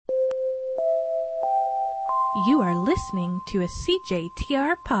You are listening to a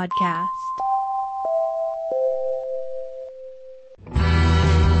CJTR podcast.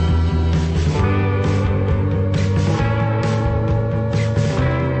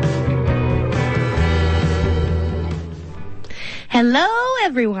 Hello,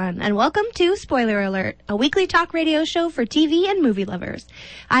 everyone, and welcome to Spoiler Alert, a weekly talk radio show for TV and movie lovers.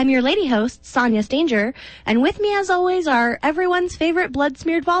 I'm your lady host, Sonia Stanger, and with me, as always, are everyone's favorite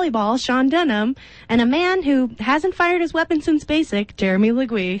blood-smeared volleyball, Sean Dunham, and a man who hasn't fired his weapon since basic, Jeremy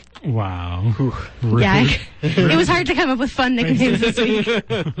Legui. Wow. Yeah, it was hard to come up with fun nicknames this week.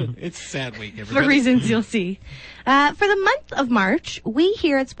 It's a sad week, everybody. For reasons you'll see. For the month of March, we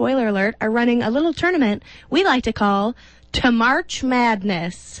here at Spoiler Alert are running a little tournament we like to call To March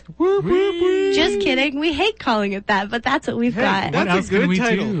Madness. Whoop, whoop, whoop. Just kidding. We hate calling it that, but that's what we've got. What else can we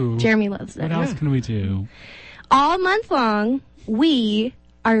do? Jeremy loves it. What else can we do? All month long, we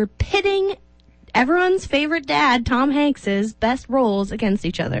are pitting everyone's favorite dad, Tom Hanks's best roles against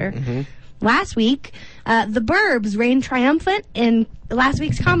each other. Mm-hmm. Last week, The Burbs reigned triumphant in last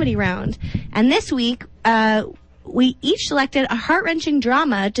week's comedy round. And this week, we each selected a heart-wrenching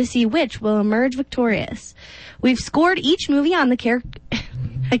drama to see which will emerge victorious. We've scored each movie on the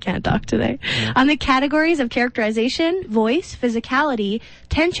I can't talk today. On the categories of characterization, voice, physicality,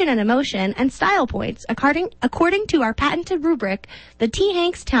 tension and emotion, and style points, according to our patented rubric, the T.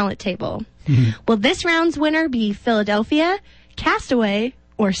 Hanks Talent Table. Will this round's winner be Philadelphia, Castaway,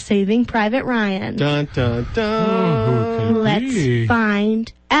 or Saving Private Ryan? Dun, dun, dun. Let's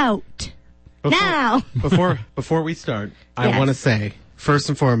find out. Now! Before we start, I want to say, first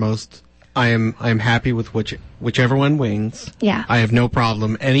and foremost, I am happy with whichever one wins. Yeah. I have no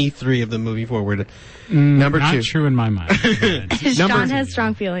problem. Any three of them moving forward. Number not two. Not true in my mind. Sean has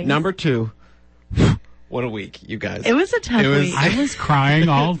strong feelings. Number two. What a week, you guys. It was a tough week. I was crying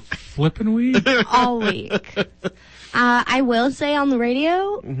all flippin' week. All week. I will say on the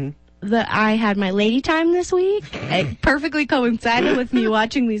radio that I had my lady time this week. It perfectly coincided with me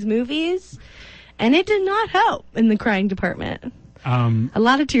watching these movies. And it did not help in the crying department. A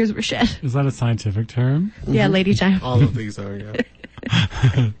lot of tears were shed. Is that a scientific term? Yeah, lady time. All of these are,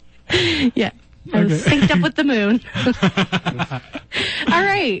 yeah. Yeah. I was synced up with the moon. All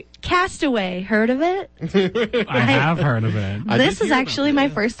right. Castaway. Heard of it? I have heard of it. This is actually my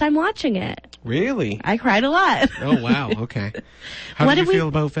first time watching it. Really? I cried a lot. Oh, wow. Okay. How did you feel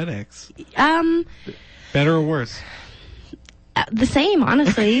about FedEx? Better or worse? The same,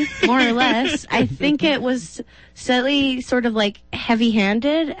 honestly, more or less. I think it was slightly sort of like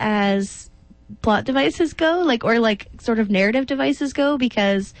heavy-handed as plot devices go, or sort of narrative devices go,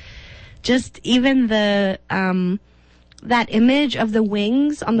 because just even the that image of the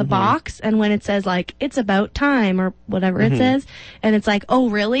wings on the box, and when it says it's about time or whatever it says, and it's like, oh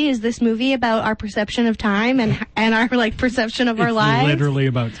really, is this movie about our perception of time and our perception of our lives? Literally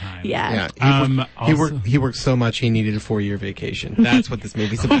about time. Yeah. He worked so much he needed a 4-year vacation. That's what this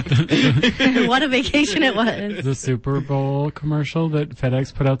movie's about. What a vacation it was. The Super Bowl commercial that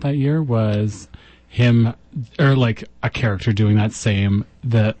FedEx put out that year was him, or a character doing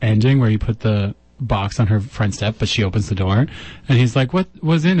the ending where you put the box on her front step, but she opens the door, and he's like, what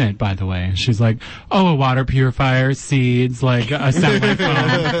was in it, by the way? And she's like, oh, a water purifier, seeds, a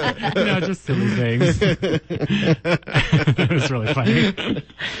semi-phone. Just silly things. It was really funny.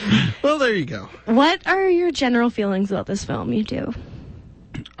 Well, there you go. What are your general feelings about this film, you two?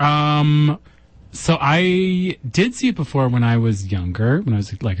 So I did see it before when I was younger, when I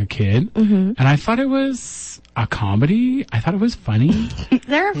was a kid, and I thought it was a comedy. I thought it was funny.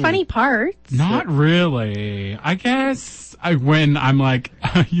 There are funny parts. Not really. I guess when I'm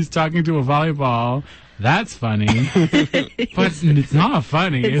he's talking to a volleyball, that's funny. But it's not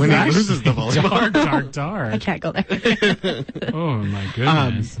funny. It's when he loses the volleyball. Dark. I can't go there. Oh, my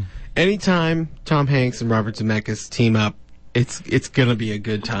goodness. Anytime Tom Hanks and Robert Zemeckis team up, it's gonna be a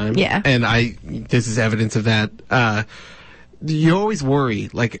good time. Yeah. And this is evidence of that. You always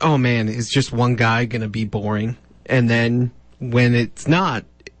worry, oh man, is just one guy gonna be boring? And then when it's not,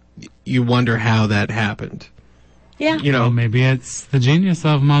 you wonder how that happened. Yeah. Well, maybe it's the genius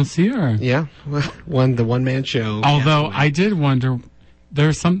of Monsieur. Yeah. Well, the one-man show. Although I did wonder,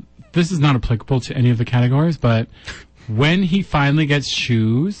 this is not applicable to any of the categories, but when he finally gets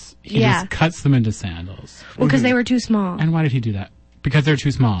shoes, he just cuts them into sandals. Well, because they were too small. And why did he do that? Because they're too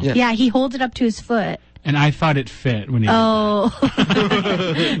small. Yeah, he holds it up to his foot. And I thought it fit when he did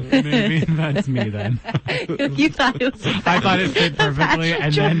that. Maybe that's me then. You thought it was I thought it fit perfectly,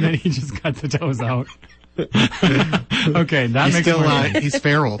 and then he just cut the toes out. Okay, that He's makes still more sense. he's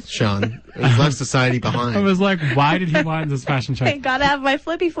feral, Sean. He's left society behind. I was like, why did he want this fashion I choice? gotta have my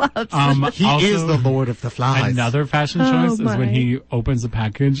flippy flops. He Also, is the Lord of the Flies. another fashion Oh, choice is when my. he opens a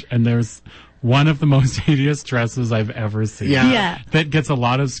package and there's one of the most hideous dresses I've ever seen. Yeah. That gets a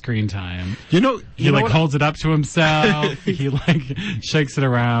lot of screen time. You know, He holds it up to himself. He shakes it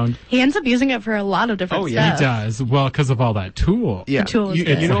around. He ends up using it for a lot of different Oh, yeah. stuff. He does. Well, because of all that tulle. Yeah. Tool is You,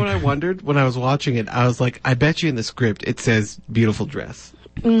 good. you know what I wondered when I was watching it? I was like, I bet you in the script it says beautiful dress.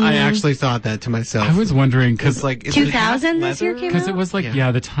 I actually thought that to myself. I was wondering It's because like, is it half 2000 this year leather? came because it was like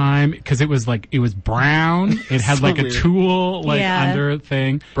Yeah. the time because it was brown. It had So like a weird. tulle Yeah. under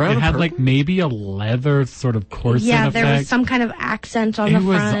thing. Brown it and had like purple? maybe a leather sort of corset Yeah, effect. there was some kind of accent on it the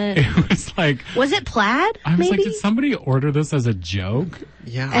was front. it was like Was it plaid? I was maybe? like, did somebody order this as a joke?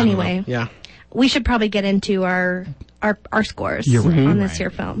 Yeah. I don't Anyway. know. Yeah. We should probably get into our scores You're right, on right. this here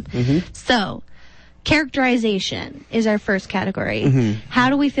film. So, characterization is our first category. How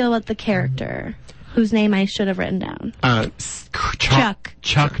do we feel about the character? Whose name I should have written down. Chuck.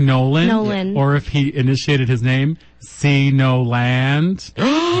 Chuck Nolan. Nolan. Or if he initiated his name, C. Noland.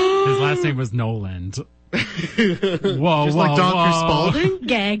 His last name was Noland. Whoa, Just whoa, like Dr. whoa. Spaulding?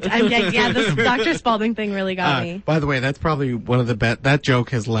 Gagged. I'm gagged. Yeah, this Dr. Spaulding thing really got me. By the way, that's probably one of the best. That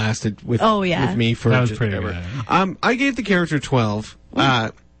joke has lasted with Oh, yeah. with me for That was just pretty ever. good. I gave the character 12.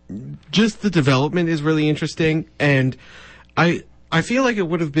 Just the development is really interesting, and I feel like it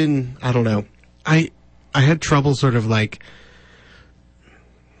would have been, I don't know. I had trouble sort of like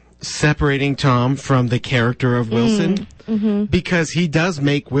separating Tom from the character of Wilson because he does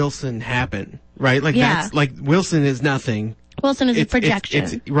make Wilson happen, right? Like Yeah. that's like Wilson is nothing. Wilson is a projection.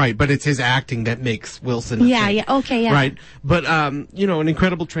 It's right, but it's his acting that makes Wilson. a Yeah, thing. yeah, okay, yeah. Right, but an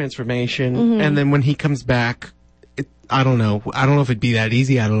incredible transformation, and then when he comes back, I don't know. I don't know if it'd be that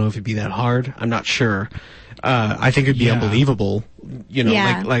easy. I don't know if it'd be that hard. I'm not sure. I think it'd be Yeah. unbelievable.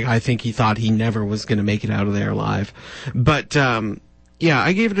 Yeah. Like I think he thought he never was going to make it out of there alive. But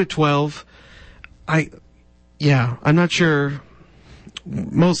I gave it a 12. I'm not sure.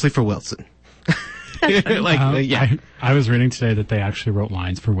 Mostly for Wilson. I was reading today that they actually wrote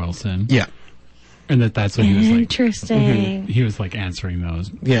lines for Wilson. Yeah. And that's what he was like. Interesting. He was like answering those.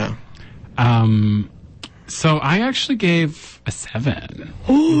 Yeah. So I actually gave a 7.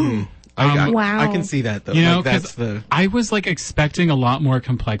 Wow. I can see that though. You know, Like, that's 'cause the I was like expecting a lot more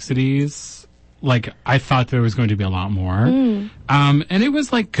complexities. Like I thought there was going to be a lot more. And it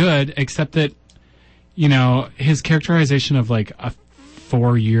was like good, except that, his characterization of like a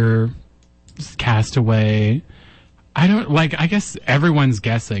 4-year castaway. I guess everyone's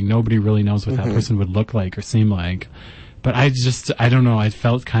guessing. Nobody really knows what that person would look like or seem like. But I don't know. I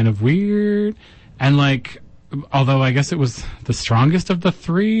felt kind of weird. And like, although I guess it was the strongest of the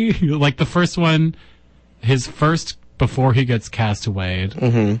 3, like the first one, his first before he gets cast away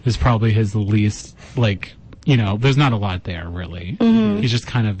is probably his least, like, there's not a lot there really. He just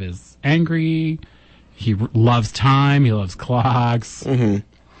kind of is angry. He loves time. He loves clocks.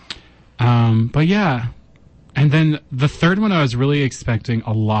 But yeah. And then the third one, I was really expecting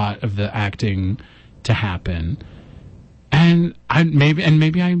a lot of the acting to happen. And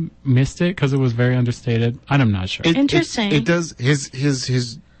maybe I missed it because it was very understated. I'm not sure. Interesting. It does.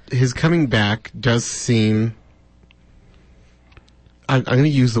 His coming back does seem. I'm going to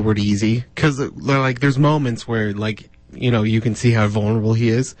use the word easy because like there's moments where like you can see how vulnerable he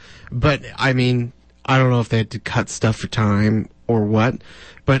is, but I mean I don't know if they had to cut stuff for time or what,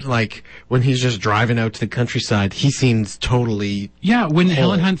 but like when he's just driving out to the countryside, he seems totally Yeah, when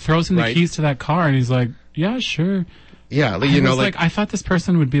Helen Hunt throws him the right. keys to that car and he's like, yeah, sure. yeah, like, I was like, I thought this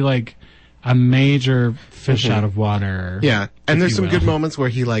person would be like a major fish out of water. yeah, and if there's you some good will. moments where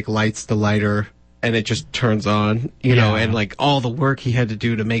he like lights the lighter and it just turns on, know, Yeah. and like all the work he had to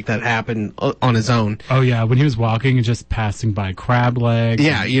do to make that happen on his own. Oh yeah, when he was walking and just passing by crab legs.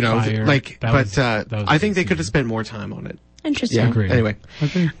 Yeah, and fire, that was I think they a could have scene. spent more time on it. Interesting. Yeah. Agreed. Anyway,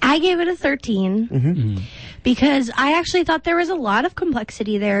 Okay. I gave it a 13 because I actually thought there was a lot of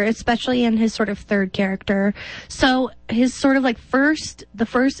complexity there, especially in his sort of third character. So his sort of like the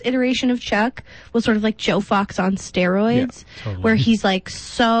first iteration of Chuck was sort of like Joe Fox on steroids, Yeah, totally. where he's like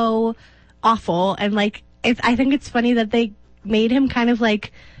so awful and like I think it's funny that they made him kind of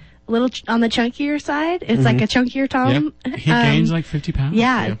like a little on the chunkier side. It's like a chunkier Tom. He gained like 50 pounds.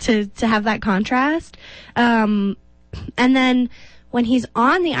 Yeah, to have that contrast. And then when he's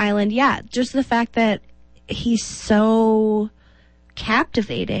on the island, yeah, just the fact that he's so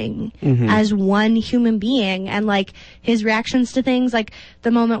captivating as one human being and like his reactions to things, like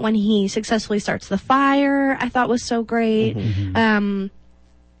the moment when he successfully starts the fire, I thought was so great.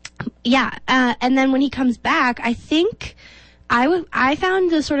 Yeah, and then when he comes back, I think I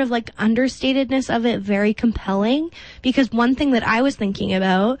found the sort of like understatedness of it very compelling, because one thing that I was thinking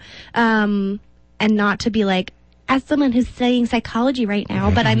about, and not to be like, as someone who's studying psychology right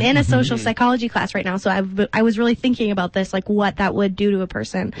now, but I'm in a social psychology class right now, so I was really thinking about this, like what that would do to a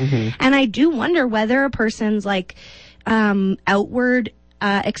person. And I do wonder whether a person's like outward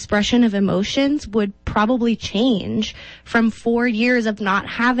expression of emotions would probably change from 4 years of not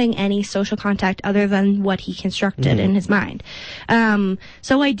having any social contact other than what he constructed in his mind.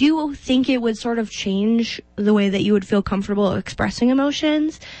 So I do think it would sort of change the way that you would feel comfortable expressing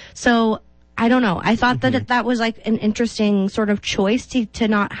emotions. So I don't know. I thought that that was like an interesting sort of choice to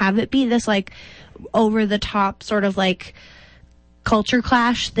not have it be this like over the top sort of like culture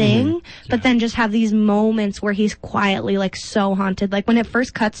clash thing, but then just have these moments where he's quietly like so haunted. Like when it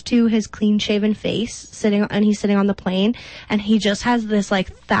first cuts to his clean shaven face he's sitting on the plane, and he just has this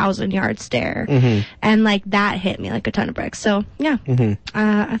like 1,000-yard stare, and like that hit me like a ton of bricks. So yeah,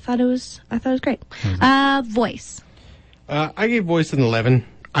 I thought it was great. Voice. I gave Voice an 11.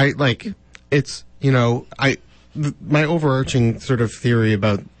 It's, my overarching sort of theory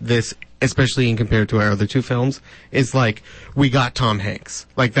about this, especially in compared to our other two films, is like, we got Tom Hanks.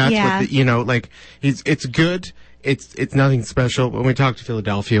 Like, that's what, it's good. It's nothing special. When we talk to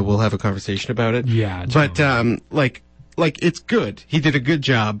Philadelphia, we'll have a conversation about it. Yeah, totally. But, it's good. He did a good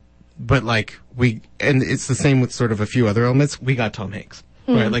job, but and it's the same with sort of a few other elements. We got Tom Hanks.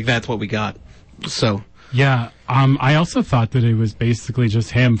 Right? Like, that's what we got. So. Yeah, I also thought that it was basically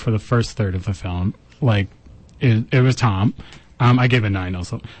just him for the first third of the film. Like, it was Tom. I gave it 9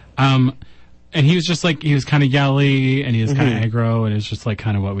 also. And he was just like, he was kind of yelly, and he was kind of aggro, and it's just like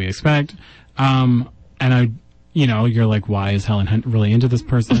kind of what we expect. And you're like, why is Helen Hunt really into this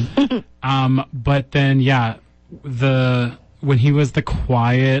person? But then, yeah, when he was the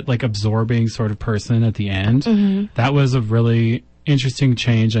quiet, like absorbing sort of person at the end, that was a really interesting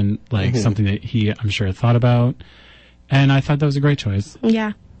change, and like something that he, I'm sure, thought about. And I thought that was a great choice.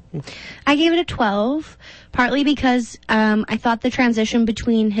 Yeah. I gave it a 12, partly because I thought the transition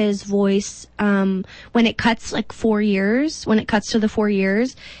between his voice, when it cuts like 4 years, when it cuts to the 4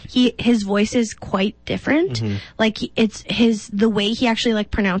 years, his voice is quite different. Like it's the way he actually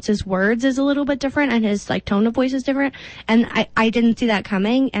like pronounces words is a little bit different, and his like tone of voice is different. And I didn't see that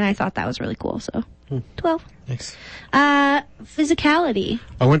coming, and I thought that was really cool. So 12. Nice. Physicality.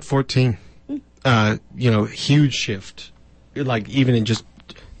 I went 14. Huge shift. Like, even in just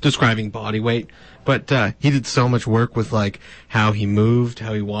describing body weight. But he did so much work with, like, how he moved,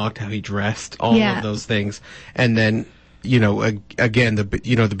 how he walked, how he dressed, all of those things. And then, again,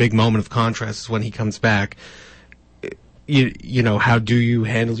 the big moment of contrast is when he comes back. How do you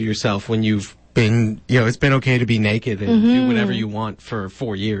handle yourself when you've been, it's been okay to be naked and do whatever you want for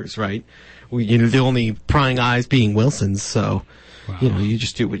 4 years, right? The only prying eyes being Wilson's, so, you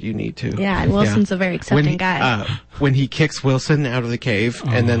just do what you need to. Yeah, and Wilson's a very accepting guy. When he kicks Wilson out of the cave,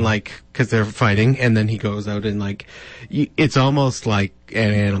 and then, because they're fighting, and then he goes out and, it's almost like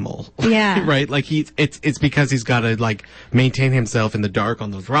an animal. Yeah. Right? Like, it's because he's got to, maintain himself in the dark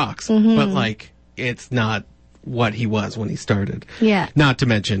on those rocks. But, it's not what he was when he started. Yeah. Not to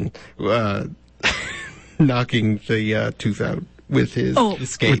mention, knocking the tooth out with his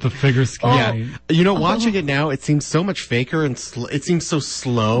escape. With the figure skating. Yeah. Watching it now, it seems so much faker, and it seems so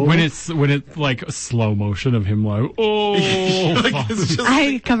slow. When it's like slow motion of him like, it's just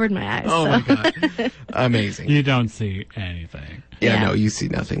I covered my eyes. Oh my God. Amazing. You don't see anything. Yeah, no, you see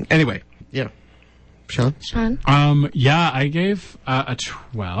nothing. Anyway, yeah. Sean? I gave a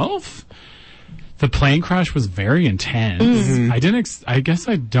 12. The plane crash was very intense. I guess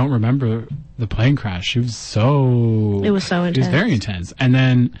I don't remember the plane crash. It was so intense. It was very intense. And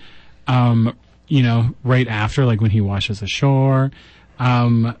then, right after, like when he washes ashore,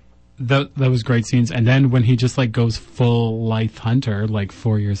 that was great scenes. And then when he just goes full Lithe Hunter,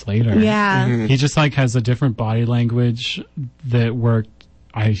 4 years later. Yeah. He just has a different body language that worked.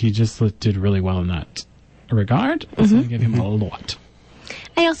 He just did really well in that regard. So I gave him a lot.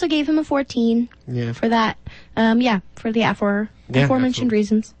 I also gave him a 14 for that. For the aforementioned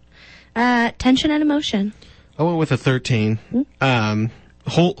reasons. Tension and emotion. I went with a 13.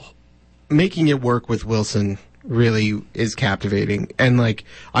 Making it work with Wilson really is captivating. And,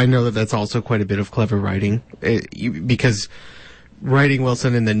 I know that that's also quite a bit of clever writing. Because writing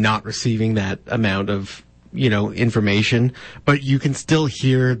Wilson and then not receiving that amount of, information, but you can still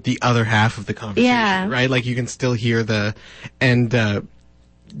hear the other half of the conversation, right? You can still hear the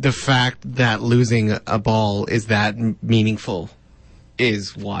fact that losing a ball is that meaningful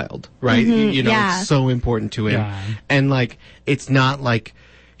is wild, right? It's so important to him. Yeah. And, it's not like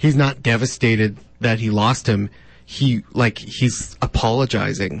he's not devastated that he lost him. He's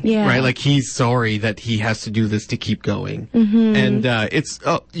apologizing, Yeah. right? Like he's sorry that he has to do this to keep going. Mm-hmm. And it's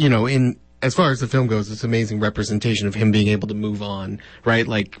in as far as the film goes, it's amazing representation of him being able to move on, right?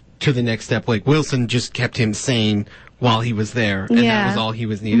 Like to the next step. Like Wilson just kept him sane while he was there, and Yeah. that was all he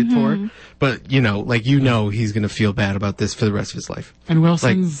was needed for. But he's gonna feel bad about this for the rest of his life. And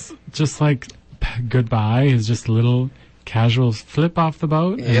Wilson's just like goodbye is just a little casual flip off the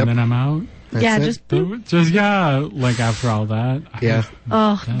boat, Yep. and then I'm out. That's it. just Like after all that. Yeah.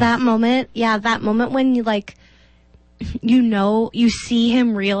 that moment. Yeah, that moment when you like, you see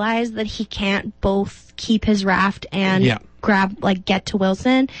him realize that he can't both keep his raft and Yeah. get to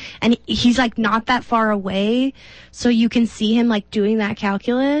Wilson, and he's like not that far away, so you can see him like doing that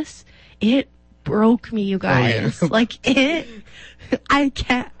calculus. It broke me, you guys. yeah. I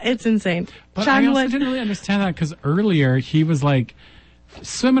can't. It's insane. But Sean, I also what? didn't really understand that because earlier he was like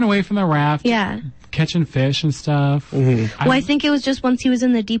swimming away from the raft, Yeah. catching fish and stuff. Mm-hmm. Well, I think it was just once he was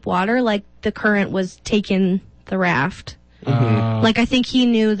in the deep water, like the current was taking the raft. Like I think he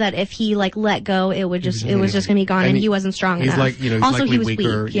knew that if he like let go, it was just gonna be gone, and he wasn't strong He's enough. like, he's also, likely he was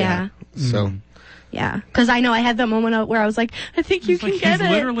weaker. weak. Yeah. So Yeah. Because I know I had that moment where I was like, I think you It's can like get he's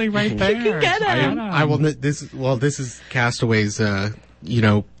it. literally right there. You can get it. I will. This is Castaway's.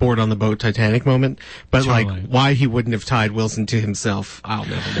 Board on the boat Titanic moment. But Totally. like, why he wouldn't have tied Wilson to himself, I'll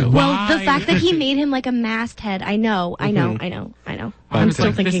never know. Well, Why? the fact that he made him like a masthead, I know. I I'm was still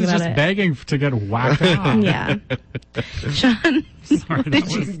like, thinking this is about just it. begging to get whacked off. Yeah. Sean, Sorry,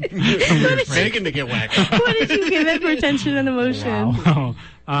 that was Begging to get whacked. what did you give it for tension and emotion?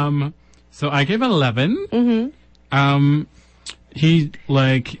 wow. So I gave it 11. He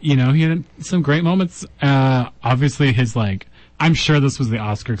he had some great moments. Obviously his I'm sure this was the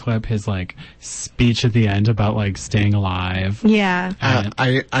Oscar clip, his speech at the end about staying alive. Yeah.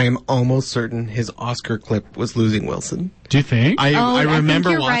 I am almost certain his Oscar clip was losing Wilson. Do you think? I think remember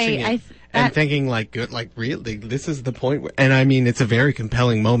you're watching right. it and thinking really, this is the point. And I mean, it's a very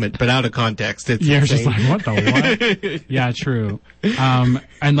compelling moment, but out of context, it's Yeah, it's just insane. what the what? Yeah, true.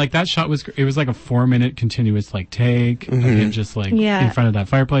 And that shot it was like a 4-minute continuous take of him just Yeah. in front of that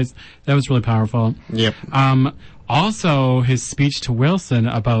fireplace. That was really powerful. Yep. Also his speech to Wilson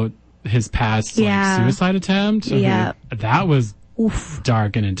about his past Yeah. suicide attempt. Yeah. That was Oof.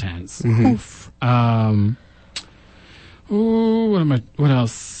 dark and intense. Oof. What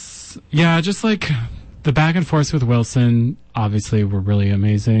else? Yeah, just the back and forth with Wilson obviously were really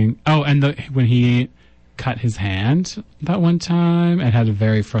amazing. Oh, and when he cut his hand that one time and had a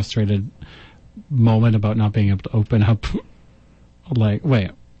very frustrated moment about not being able to open up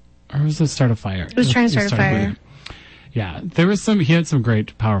or was it start a fire? He was trying to start a fire. Yeah, he had some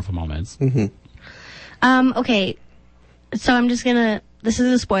great powerful moments. Okay. So I'm just gonna, this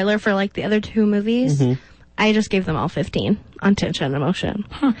is a spoiler for the other two movies. I just gave them all 15 on tension and emotion.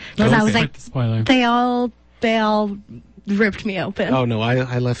 Because I was Quite the spoiler. they all ripped me open. Oh no,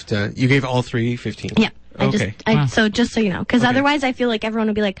 I left. You gave all three 15. Yeah. Okay. So just so you know, because otherwise I feel like everyone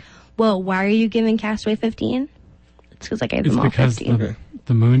would be like, whoa, why are you giving Castaway 15? It's because I gave It's them all because 15.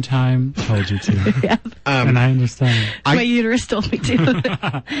 the moon time told you to. Yeah. And I understand. My uterus told me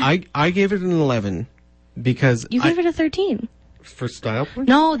to. I gave it an 11 because You gave it a 13. for style point.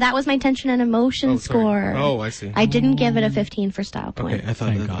 No, that was my tension and emotion sorry. score. Oh, I see. I didn't give it a 15 for style point. Okay, I thought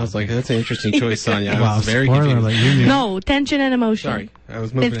Thank I was God. like, that's an interesting choice, Sonia. I Wow, was very spoiler confused. alert, you knew. No, tension and emotion. Sorry, I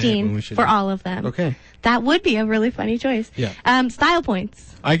was moving ahead when we 15 should. for all of them. Okay, That would be a really funny choice. Yeah. Style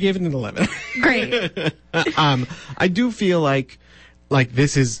points. I gave it an 11. Great. I do feel like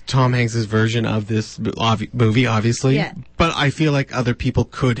this is Tom Hanks's version of this movie, obviously. Yeah. But I feel like other people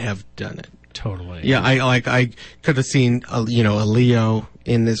could have done it. Totally. Yeah, I could have seen a Leo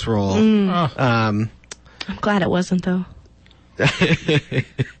in this role. I'm glad it wasn't, though. I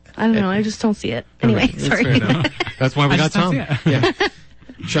don't know. I just don't see it. Anyway, That's sorry. fair enough. That's why we I got just don't Tom. see Yeah.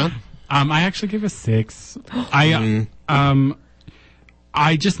 Sean? I actually give a 6.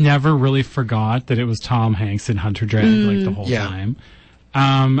 I just never really forgot that it was Tom Hanks in Hunter Dread the whole Yeah. time.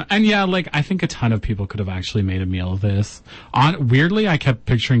 And yeah, I think a ton of people could have actually made a meal of this. Weirdly, I kept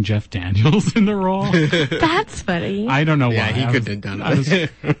picturing Jeff Daniels in the role. That's funny. I don't know why. Yeah, he I could was- have done I was-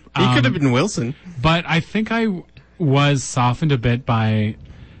 it. He could have been Wilson. But I think I was softened a bit by.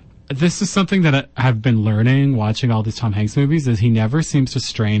 This is something that I have been learning watching all these Tom Hanks movies. Is he never seems to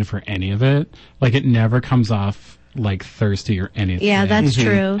strain for any of it. It never comes off thirsty or anything. yeah, that's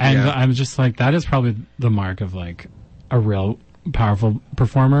true. And Yeah. I'm just that is probably the mark of a real powerful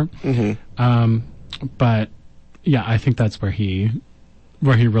performer. But yeah, I think that's where he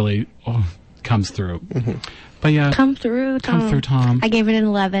really comes through. But yeah, Come through, Tom. Come through, Tom. I gave it an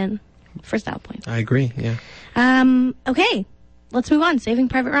 11 for style points. I agree. Yeah. Okay, let's move on. Saving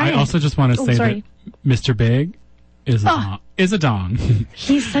Private Ryan. I also just want to say sorry. that Mr. Big is a dong.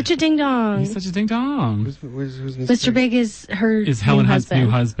 He's such a ding dong. He's such a ding dong. Who's Mr. Big is her Is Helen Hunt's husband. new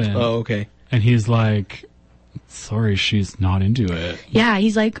husband. Oh, okay. And he's like, sorry, she's not into it. Yeah,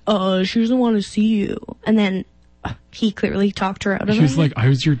 he's like, she doesn't want to see you. And then he clearly talked her out of She was it. like, I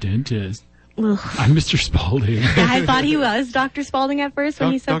was your dentist. Ugh. I'm Mr. Spaulding. Yeah, I thought he was Dr. Spaulding at first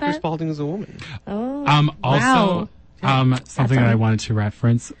when he said Dr. that. Spaulding is a woman. Oh, Also, wow. something that I wanted to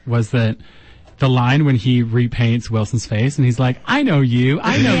reference was that the line when he repaints Wilson's face and he's like, I know you,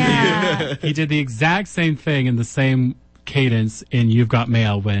 I know Yeah. you. He did the exact same thing in the same cadence in You've Got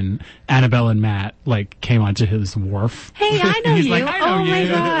Mail when Annabelle and Matt like came onto his wharf. Hey, I know He's you. like, I know oh my you.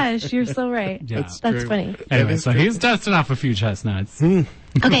 gosh, you're so right. Yeah. That's true. funny. Anyway, is so true. he's dusting off a few chestnuts.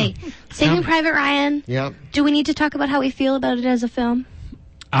 Okay, Saving Private Ryan. Yeah. Do we need to talk about how we feel about it as a film?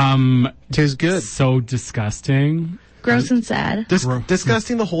 Tis good. So disgusting. Gross and sad.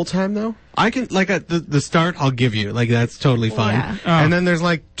 Disgusting the whole time though. I can like at the start I'll give you like that's totally fine. Yeah. Oh. And then there's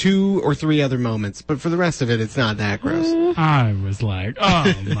like 2 or 3 other moments, but for the rest of it, it's not that gross. I was like,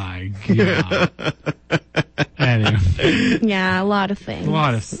 oh my god. Anyway, Yeah, a lot of things. a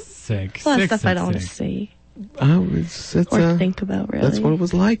lot of sick, A lot of sick, stuff sick, I don't want to sick. see It's or think about, really. That's what it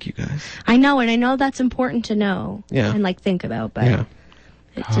was like, you guys. I know, and I know that's important to know Yeah. and like think about, but Yeah.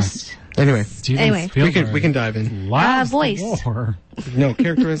 it just Anyway, Steven Anyway. Spielberg we can dive in. loves the voice. war. No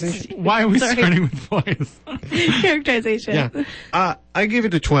characterization. Why are we Sorry. starting with voice? characterization. Yeah. I give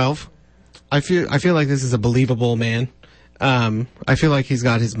it a 12. I feel like this is a believable man. I feel like he's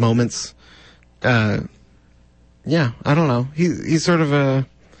got his moments. Yeah, I don't know. He's sort of a,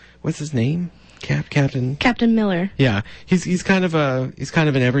 what's his name? Captain. Captain Miller. Yeah, he's kind of an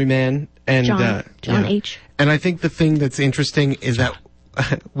everyman, and John yeah. H. And I think the thing that's interesting is that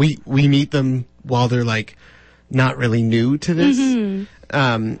we meet them while they're like not really new to this.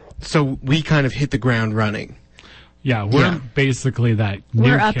 Mm-hmm. So we kind of hit the ground running. Yeah, we're Yeah. basically that new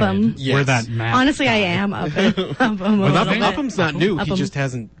We're kid. Upham. Yes. We're that math Honestly, I guy. am Upham. Upham a Well, little bit. Upham's not new. He Upham. just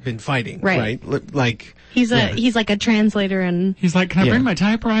hasn't been fighting. Right. Like He's yeah. he's like a translator and He's like, can I Yeah. bring my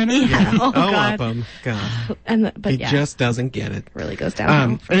typewriter? yeah. Oh, oh, god. Upham. God. But He yeah, just doesn't get it. really goes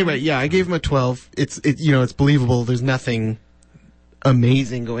down. Anyway, yeah, I gave him a 12. It's believable. There's nothing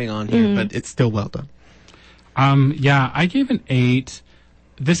amazing going on here, but it's still well done. Yeah, I gave an 8.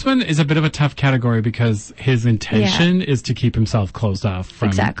 This one is a bit of a tough category because his intention is to keep himself closed off from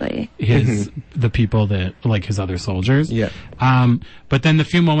Exactly. the people that like his other soldiers. Yeah. But then the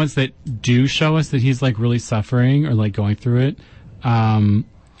few moments that do show us that he's like really suffering or like going through it, and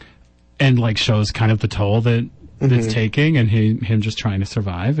like shows kind of the toll that that's taking and him just trying to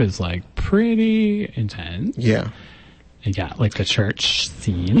survive is like pretty intense. Yeah. And yeah, like the church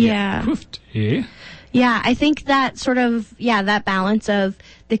scene. Yeah. Poofed. Yeah, I think that sort of, that balance of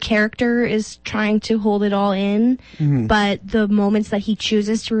the character is trying to hold it all in, but the moments that he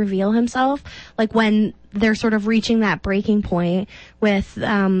chooses to reveal himself, like when they're sort of reaching that breaking point with,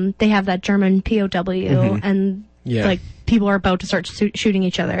 they have that German POW and Yeah. like people are about to start shooting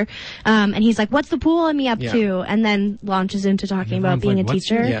each other. And he's like, what's the pool on me up Yeah. to? And then launches into talking about Everyone's being like, a "What's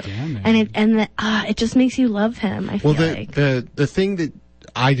teacher. your damage?" And it just makes you love him, I feel Well, like. the thing that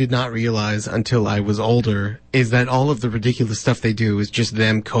I did not realize until I was older is that all of the ridiculous stuff they do is just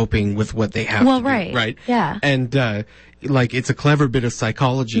them coping with what they have Well, to do, right. right? Yeah. And, like, it's a clever bit of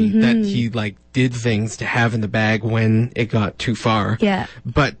psychology that he, like, did things to have in the bag when it got too far. Yeah.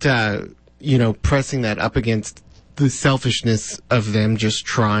 But, pressing that up against the selfishness of them just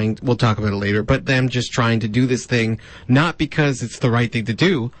trying, we'll talk about it later, but them just trying to do this thing, not because it's the right thing to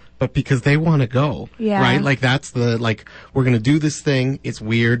do, but because they want to go. Yeah. Right? Like that's we're going to do this thing. It's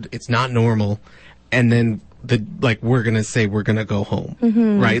weird. It's not normal. And then we're going to say we're going to go home.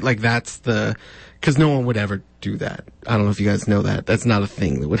 Right? Like that's cause no one would ever do that. I don't know if you guys know that. That's not a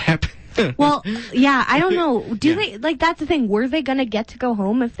thing that would happen. Well, yeah, I don't know. Do they, like, that's the thing. Were they gonna get to go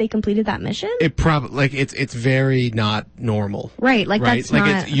home if they completed that mission? It probably, like, it's very not normal. Right, like, Right? that's Like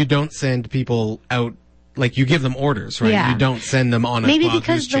not... you don't send people out, like you give them orders, right? Yeah. You don't send them on a Maybe wild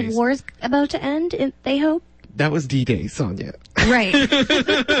because goose the chase. war's about to end, they hope? That was D-Day, Sonia. Right.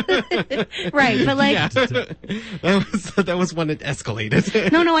 Right, but like... Yeah. that was when it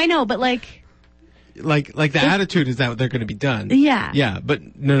escalated. No, I know, but like... like the attitude is that they're going to be done. Yeah. Yeah,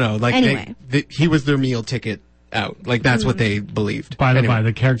 but no. Like Anyway. he was their meal ticket out. Like that's what they believed. By the Anyway. by,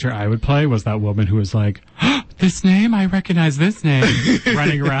 the character I would play was that woman who was like, this name, I recognize this name.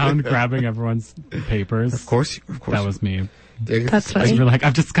 Running around, grabbing everyone's papers. Of course. That was me. That's funny. You were like,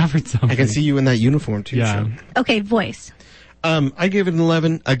 I've discovered something. I can see you in that uniform too. Yeah. So. Okay, voice. I gave it an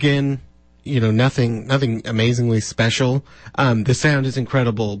 11. Again, nothing amazingly special. The sound is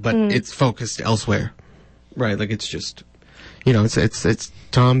incredible, but it's focused elsewhere. Right, like it's just, it's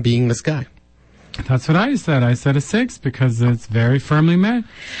Tom being this guy. That's what I said. I said a 6 because it's very firmly met.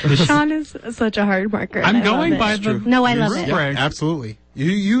 Sean is such a hard marker. I'm and I going love by it. the No, I love it. rubric. Absolutely.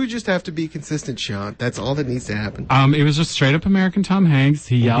 You just have to be consistent, Sean. That's all that needs to happen. It was just straight up American Tom Hanks.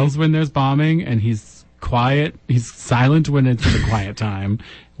 He yells when there's bombing, and he's quiet. He's silent when it's the quiet time.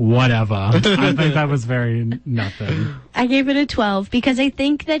 Whatever. I think that was very nothing. I gave it a 12 because I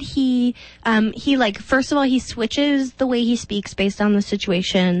think that he first of all, he switches the way he speaks based on the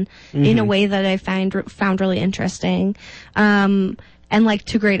situation in a way that I found really interesting, and like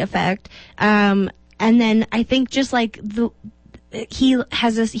to great effect. And then I think just like he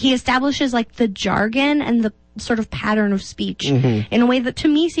establishes like the jargon and the sort of pattern of speech in a way that to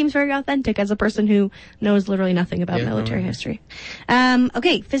me seems very authentic as a person who knows literally nothing about military history.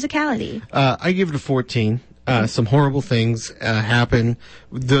 Okay, physicality. I give it a 14. Some horrible things happen.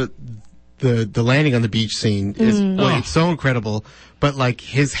 The landing on the beach scene is it's so incredible, but like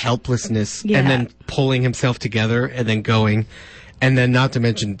his helplessness and then pulling himself together and then going, and then not to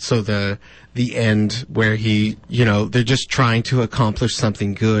mention the end where he they're just trying to accomplish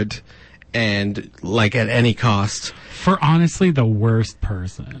something good. And like at any cost. For honestly the worst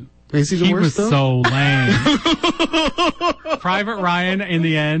person. Is he the worst, was so lame. Private Ryan in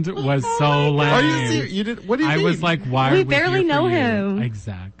the end was so lame. Are you serious? You did? What do you mean? I was like, why? We are barely here know for you? him.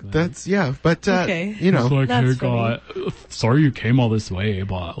 Exactly. That's but Okay. It's like, That's hey, God, sorry you came all this way,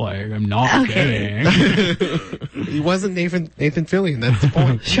 but like I'm not kidding. He wasn't Nathan Fillion. That's the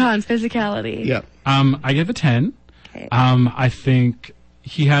point. Sean's physicality. Yeah. I give a 10. Okay. I think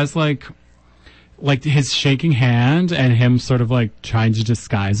he has like his shaking hand and him sort of like trying to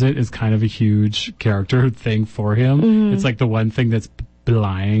disguise it is kind of a huge character thing for him. It's like the one thing that's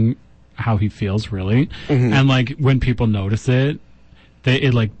belying how he feels really. And like when people notice it,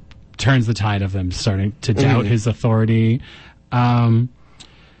 it like turns the tide of them starting to doubt his authority.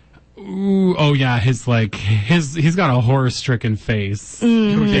 He's got a horror-stricken face.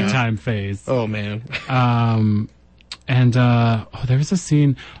 Big time face. Oh man. And there was a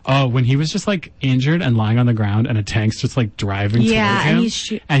scene when he was just like injured and lying on the ground and a tank's just like driving towards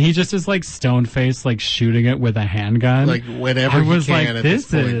him. And he just is like stone faced, like shooting it with a handgun. Like whatever I he was can like, at this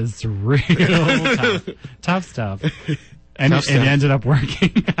this point. is real tough stuff. And Tough it stuff. ended up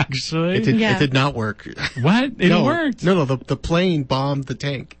working, actually. It did not work. What? It worked. No, the plane bombed the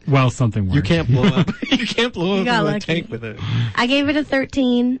tank. Well, something worked. You can't blow up. You can't blow got up a lucky. tank with it. I gave it a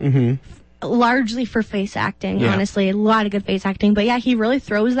 13. Largely for face acting, Yeah. honestly. A lot of good face acting. But yeah, he really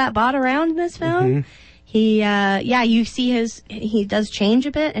throws that bot around in this film. He, you see he does change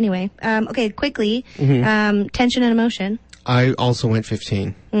a bit. Anyway, okay, quickly. Tension and emotion. I also went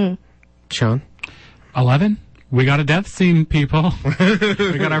 15. Sean? 11. We got a death scene, people.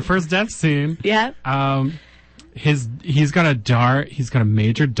 We got our first death scene. Yeah. He's got a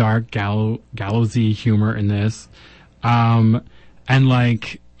major dark gallowsy humor in this. And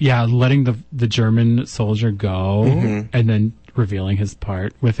like, yeah, letting the German soldier go and then revealing his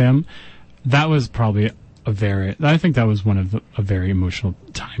part with him. That was probably I think that was a very emotional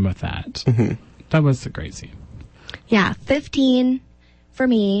time with that. That was a great scene. Yeah, 15 for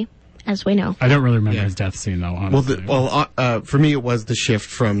me, as we know. I don't really remember his death scene though, honestly. For me it was the shift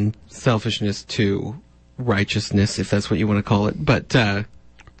from selfishness to righteousness, if that's what you want to call it. But,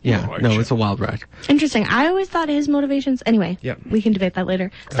 it's a wild ride. Interesting. I always thought his motivations. Anyway, Yep. we can debate that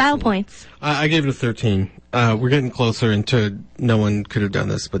later. Style points. I gave it a 13. We're getting closer into no one could have done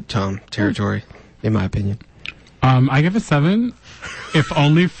this but Tom territory, in my opinion. I give a 7, if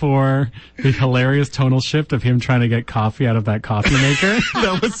only for the hilarious tonal shift of him trying to get coffee out of that coffee maker.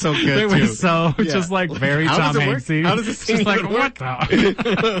 That was so good, It too. was so Yeah. just like very How Tom does it work? Hanksy. How does this just scene like work? what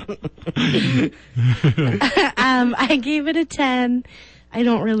the? I gave it a 10. I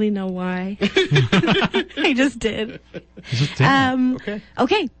don't really know why. I just did. Just did.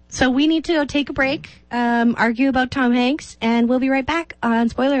 Okay, so we need to go take a break, argue about Tom Hanks, and we'll be right back on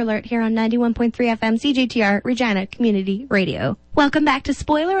Spoiler Alert here on 91.3 FM CJTR Regina Community Radio. Welcome back to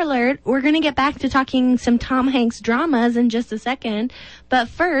Spoiler Alert. We're going to get back to talking some Tom Hanks dramas in just a second. But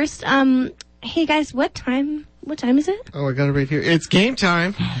first, hey guys, what time is it? Oh, I got it right here. It's game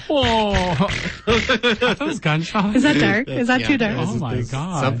time. Oh, those gunshots. Is that dark? Is that too dark? Oh my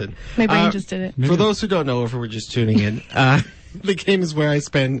God. Something. My brain just did it. For those who don't know, if we're just tuning in, the game is where I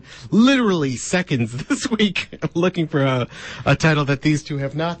spend literally seconds this week looking for a title that these two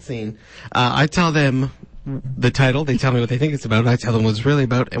have not seen. I tell them the title. They tell me what they think it's about. I tell them what it's really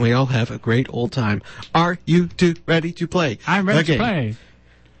about, and we all have a great old time. Are you two ready to play? I'm ready Okay. to play.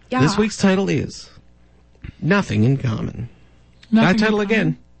 Yeah. This week's title is Nothing in Common. Nothing That title in common.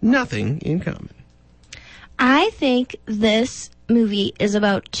 again, Nothing in Common. I think this movie is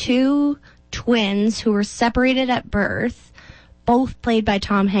about two twins who were separated at birth, both played by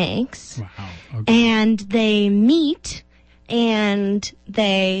Tom Hanks. Wow. Okay. And they meet and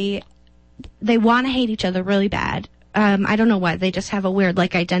they want to hate each other really bad. I don't know why. They just have a weird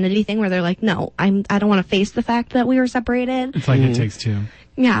like identity thing where they're like, no, I don't want to face the fact that we were separated. It's like It Takes Two.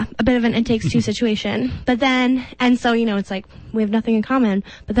 Yeah, a bit of an It Takes Two situation. But then, and so, it's like, we have nothing in common.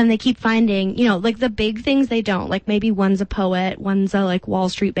 But then they keep finding, like the big things they don't. Like maybe one's a poet, one's a like Wall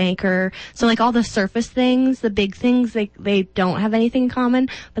Street banker. So like all the surface things, the big things, they don't have anything in common.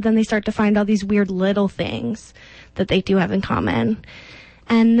 But then they start to find all these weird little things that they do have in common.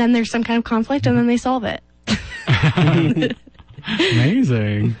 And then there's some kind of conflict and then they solve it.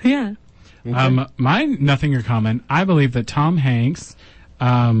 Amazing. Yeah. My nothing in common. I believe that Tom Hanks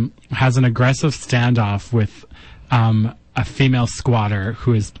has an aggressive standoff with a female squatter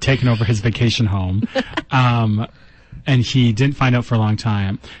who has taken over his vacation home. And he didn't find out for a long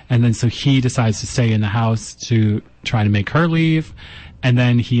time. And then so he decides to stay in the house to try to make her leave. And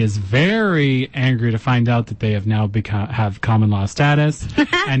then he is very angry to find out that they have now have common law status.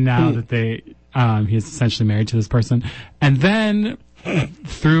 And now that he is essentially married to this person. And then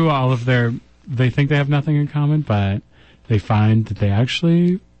through all of they think they have nothing in common, but they find that they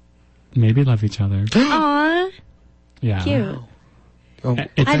actually maybe love each other. Aw, Yeah. cute. Oh,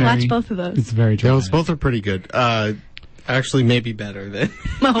 I'd watch both of those. It's very those dramatic. both are pretty good. Actually, maybe better than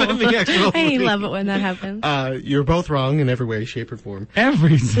the actual I movie. love it when that happens. You're both wrong in every way, shape, or form.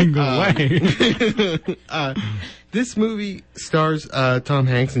 Every single way. This movie stars Tom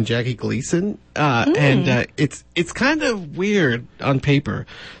Hanks and Jackie Gleason, and it's kind of weird on paper.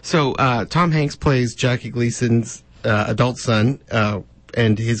 So Tom Hanks plays Jackie Gleason's adult son,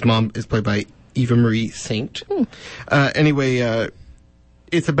 and his mom is played by Eva Marie Saint. Anyway,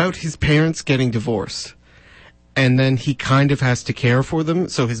 it's about his parents getting divorced. And then he kind of has to care for them.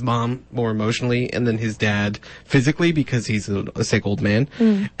 So his mom more emotionally, and then his dad physically because he's a sick old man.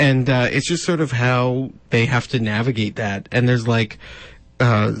 And it's just sort of how they have to navigate that. And there's like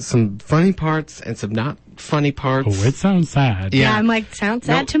some funny parts and some not funny parts. Oh, it sounds sad. Yeah, I'm like, sounds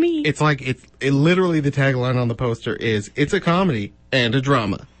sad to me. It's like it literally the tagline on the poster is it's a comedy and a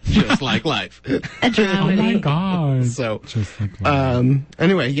drama, just like life. A Oh dramedy. my god. So, Just like life.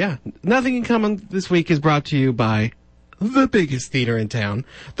 anyway, yeah. Nothing in Common this week is brought to you by the biggest theater in town,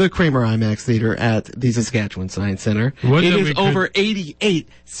 the Kramer IMAX Theater at the Saskatchewan Science Center. Would It that is we could- over 88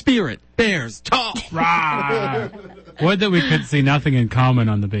 Spirit Bears tall. Rah! Would that we could see nothing in common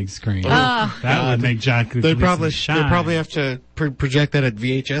on the big screen. That would make Jack They probably shine. have to project that at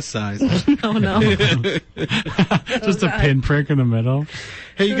VHS size. Oh no. Just a pinprick in the middle.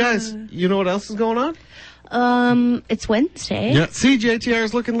 Hey, you guys, you know what else is going on? It's Wednesday. Yeah,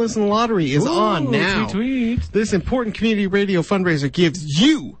 CJTR's Look and Listen Lottery is on Ooh, now. Tweet. This important community radio fundraiser gives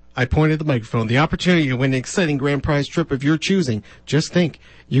you, I pointed the microphone, the opportunity to win an exciting grand prize trip of your choosing. Just think,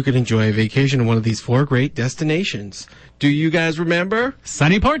 you could enjoy a vacation in one of these 4 great destinations. Do you guys remember?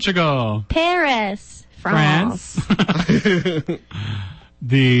 Sunny Portugal. Paris. France.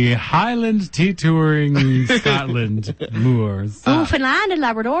 The Highland Tea Touring Scotland Moors. Newfoundland and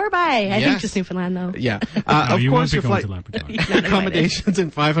Labrador Bay. I think Yes. just Newfoundland though. Yeah. No, Of you course, won't be your going flight to Labrador. accommodations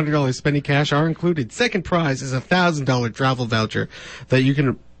and $500 spending cash are included. Second prize is a $1,000 travel voucher that you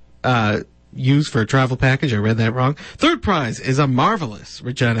can use for a travel package. I read that wrong. Third prize is a marvelous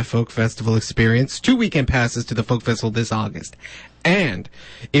Regina Folk Festival experience. 2 weekend passes to the Folk Festival this August. And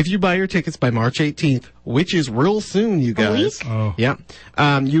if you buy your tickets by March 18th, which is real soon, you guys. week? Oh. Yeah.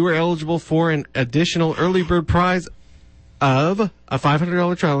 You are eligible for an additional early bird prize of a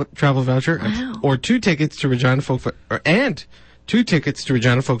 $500 travel voucher Wow. or 2 tickets to Regina Folk and 2 tickets to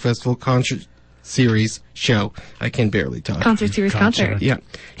Regina Folk Festival concert series show. I can barely talk. Concert series Gotcha. concert. Yeah.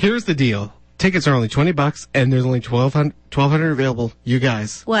 Here's the deal. Tickets are only $20 and there's only 1,200 available. You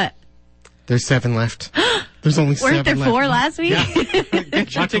guys, What? there's 7 left. There's only 7 Weren't there left. 4 last week? Yeah.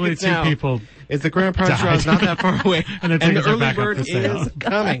 Get your Luckily, tickets 2 now. people. It's the grand prize draw is died. not that far away. And the the tickets are early back up bird for sale. is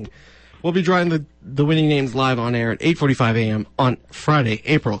coming. We'll be drawing the winning names live on air at 8:45 a.m. on Friday,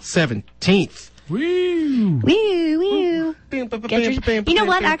 April 17th. Woo! Woo, woo. You know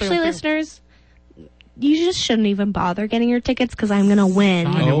what, actually, listeners? You just shouldn't even bother getting your tickets because I'm going to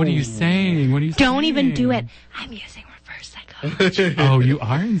win. Sonia, what are you saying? What are you saying? Don't even do it. I'm using reverse psychology. Oh, you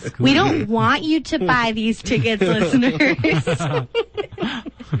are in school. We don't want you to buy these tickets, listeners. All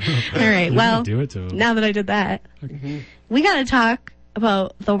right, well, do it to him. now that I did that, we got to talk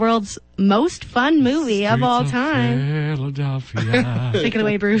about the world's most fun movie of all time. Philadelphia. Take it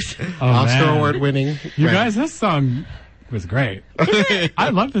away, Bruce. Oh, Oscar man. award winning. You guys, this song was great. I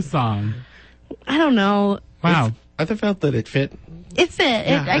love this song. I don't know. Wow. I felt that it fit. It fit.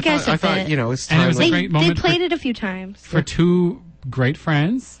 I guess I it fit. thought, it's And it was timely. a great They moment played it a few times. for two great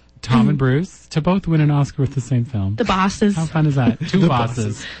friends, Tom and Bruce, to both win an Oscar with the same film. The bosses. How fun is that? Two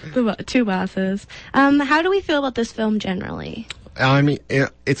bosses. Two bosses. How do we feel about this film generally? I mean,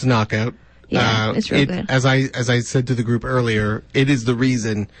 it's a knockout. Yeah, it's real good. As I said to the group earlier, it is the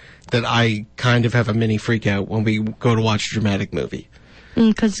reason that I kind of have a mini freak out when we go to watch a dramatic movie.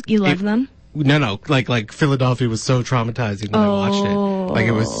 Because you love them? No, like Philadelphia was so traumatizing when I watched it. Like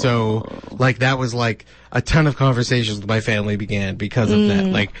it was so, like that was like a ton of conversations with my family began because of that.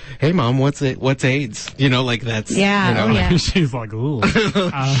 Like, hey mom, what's AIDS? Like that's, Yeah, oh, yeah. She's like, ooh.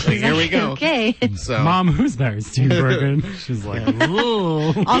 like, here we go. Okay. So, Mom, who's Mary Steenburgen? She's like,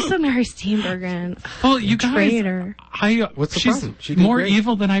 ooh. Also, Mary Steenburgen. Well, you guys, Traitor. What's the she's problem? She did more great.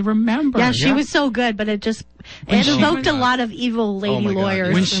 evil than I remember. Yeah, she was so good, but it she evoked was- a lot of evil lady my God, lawyers.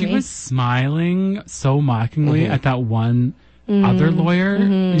 yeah. When for she me. was smiling so mockingly at that one other lawyer,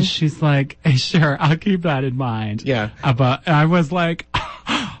 and she's like, hey, sure, I'll keep that in mind. Yeah. But I was like,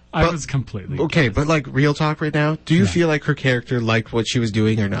 I was completely Okay, but like real talk right now, do you feel like her character liked what she was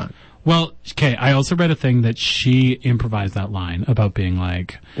doing or not? Well, okay, I also read a thing that she improvised that line about being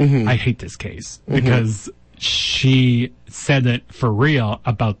like, I hate this case, because she said it for real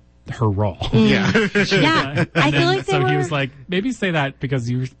about her role. Yeah. Yeah, I feel like they So were. he was like, maybe say that because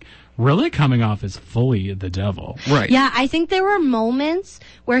you're really coming off as fully the devil. Right. Yeah, I think there were moments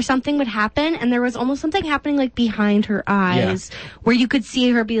where something would happen, and there was almost something happening like behind her eyes, where you could see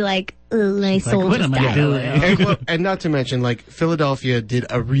her be like, "My soul what just am I died." doing? And not to mention, like, Philadelphia did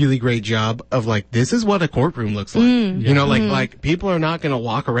a really great job of, like, this is what a courtroom looks like. Like, people are not going to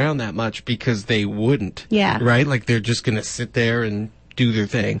walk around that much because they wouldn't. Yeah. Right? Like, they're just going to sit there and do their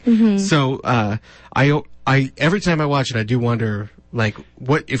thing. So, I every time I watch it, I do wonder, like,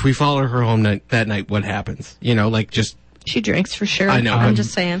 what, if we follow her home that night, what happens? Like, just, She drinks for sure. I know. I'm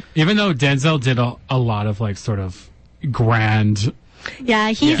just saying. Even though Denzel did a lot of like sort of grand, Yeah,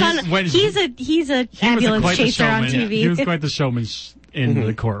 he's Yeah. on. When- He's a he was ambulance quite the chaser on showman. TV. He was quite the showman in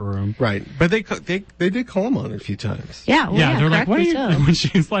the courtroom. right. But they did call him on it a few times. yeah, well, Yeah, they're like, what are you, correctly so. when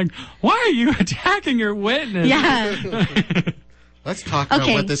she's like, why are you attacking your witness? Yeah, Let's talk about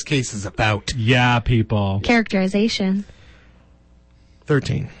Okay. what this case is about. Yeah, people. characterization.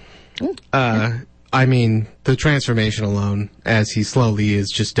 13. I mean, the transformation alone, as he slowly is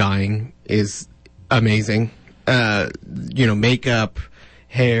just dying, is amazing. Makeup,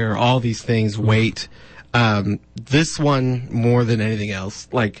 hair, all these things, weight. This one, more than anything else,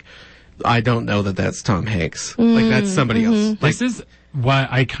 like, I don't know that that's Tom Hanks. Like, that's somebody else. Like, This is why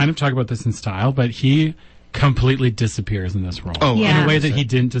I kind of talk about this in style, but he completely disappears in this role. Oh, in Yeah. a way that he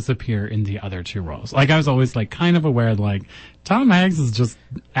didn't disappear in the other two roles. Like, I was always like kind of aware, like, Tom Hanks is just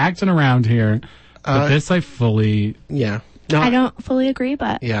acting around here. But this I fully, yeah. No, I don't fully agree,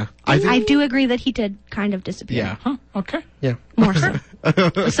 but Yeah. I do agree that he did kind of disappear. Yeah. huh, okay. Yeah. More so.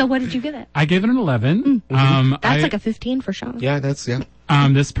 So what did you give it? I gave it an 11. That's like a 15 for Sean. Yeah, that's, yeah.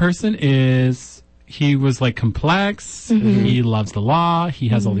 This person he was like complex. He loves the law. He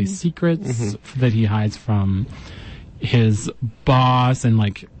has all these secrets that he hides from his boss, and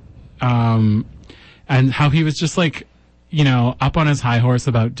like, and how he was just like, up on his high horse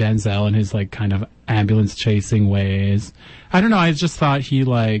about Denzel and his like kind of ambulance chasing ways. I don't know. I just thought he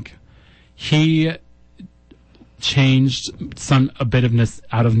changed a bit of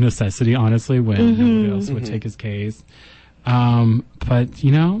out of necessity, honestly, when nobody else would take his case. But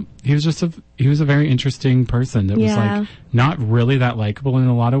he was a very interesting person that was Yeah. like not really that likable in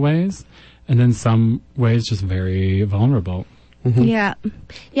a lot of ways, and then some ways just very vulnerable. Yeah,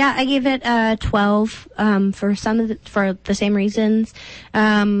 I gave it 12 for for the same reasons.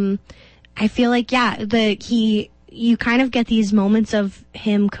 I feel like you kind of get these moments of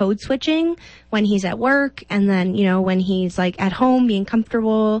him code switching when he's at work, and then when he's like at home being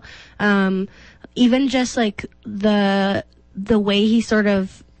comfortable. Even just like the way he sort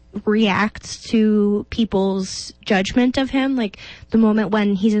of reacts to people's judgment of him, like the moment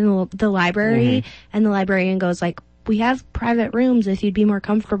when he's in the library and the librarian goes like, we have private rooms if you'd be more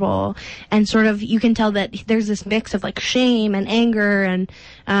comfortable. And sort of, you can tell that there's this mix of like shame and anger and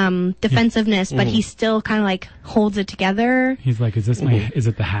defensive,ness, but he still kind of like holds it together. He's like, is this is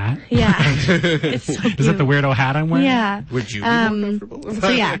it the hat? Yeah. It's so cute. Is it the weirdo hat I'm wearing? Yeah. Would you be more comfortable with that? So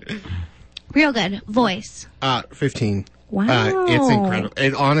yeah. Real good. Voice. 15. Wow. It's incredible.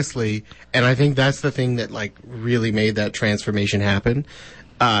 And honestly, and I think that's the thing that like really made that transformation happen.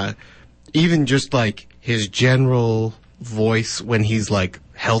 Even just like his general voice when he's like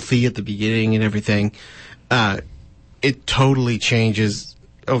healthy at the beginning and everything, it totally changes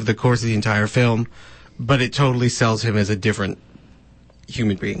over the course of the entire film, but it totally sells him as a different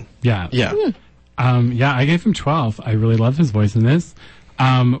human being. Yeah. Yeah. Yeah, I gave him 12. I really love his voice in this.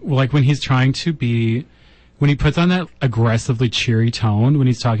 Like when he's trying to be, when he puts on that aggressively cheery tone when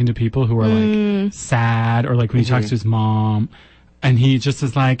he's talking to people who are like sad, or like when he talks to his mom, and he just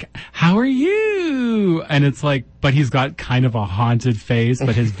is like, how are you? And it's like, but he's got kind of a haunted face,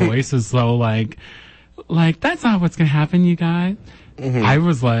 but his voice is so like, that's not what's going to happen, you guys. I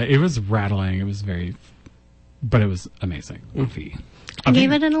was like, it was rattling. It was very, but it was amazing. I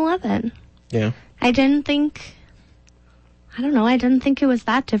gave it an 11. Yeah. I didn't think it was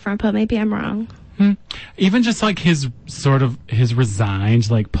that different, but maybe I'm wrong. Even just like his resigned,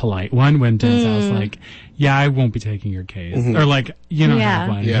 like polite one when Denzel's like, yeah, I won't be taking your case. Or like, you know, Yeah. have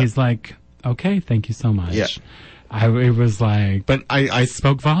one. Yeah. He's like, okay, thank you so much. Yeah. It was like, But I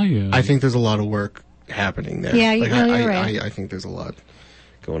spoke volume. I think there's a lot of work happening there. Yeah, like, you're right. I think there's a lot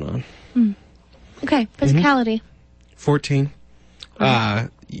going on. Okay, physicality. 14.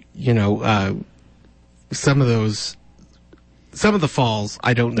 Some of the falls,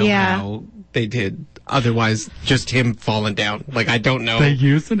 I don't know Yeah. how they did. Otherwise, just him falling down. Like, I don't know. They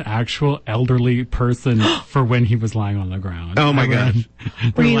used an actual elderly person for when he was lying on the ground. Oh my gosh.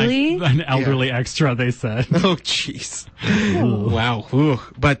 They're Really? Like, an elderly extra, they said. Oh, jeez. Wow. Ooh.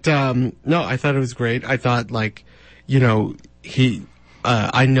 But, no, I thought it was great. I thought, like,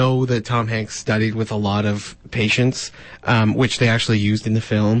 I know that Tom Hanks studied with a lot of patients, which they actually used in the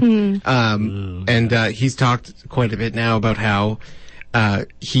film. And he's talked quite a bit now about how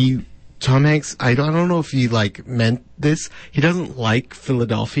Tom Hanks, I don't know if he like meant this. He doesn't like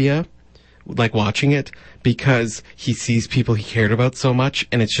Philadelphia, like watching it, because he sees people he cared about so much,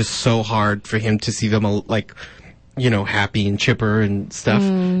 and it's just so hard for him to see them like, happy and chipper and stuff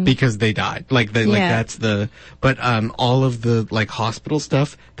because they died. Like that's but all of the like hospital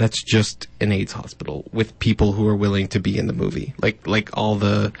stuff, that's just an AIDS hospital with people who are willing to be in the movie. Like all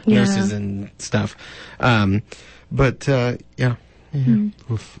the nurses and stuff.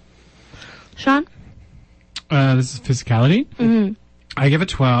 Oof. Sean? This is physicality. I give it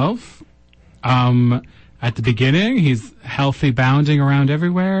 12. At the beginning, he's healthy, bounding around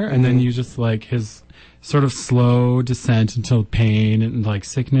everywhere, and then you just like his sort of slow descent into pain and like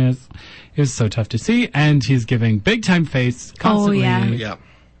sickness. It was so tough to see, and he's giving big time face constantly. Oh,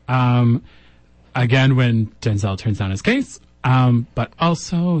 Yeah. Again, when Denzel turns down his case, but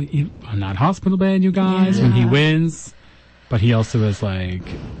also on that hospital bed, you guys, when he wins, but he also is like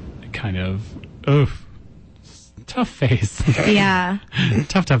kind of tough face. Yeah.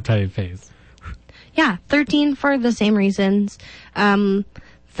 tough face. Yeah, 13 for the same reasons.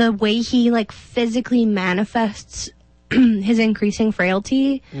 The way he like physically manifests his increasing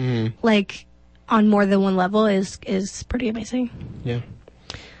frailty, like on more than one level, is pretty amazing. Yeah.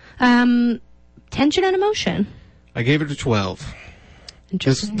 Tension and emotion. I gave it a 12.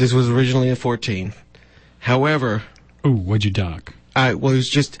 Interesting. This was originally a 14. However, Ooh, what'd you duck? it was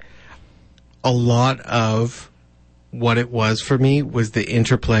just a lot of what it was for me was the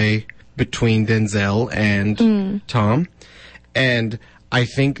interplay between Denzel and Tom. And I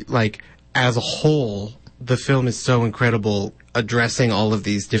think, like, as a whole, the film is so incredible addressing all of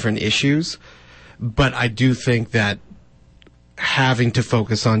these different issues. But I do think that having to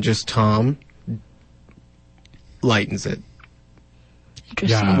focus on just Tom lightens it.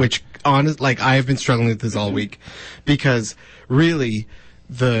 Interesting. Yeah. Which, I have been struggling with this all week. Because, really,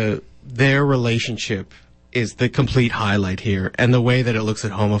 their relationship is the complete highlight here, and the way that it looks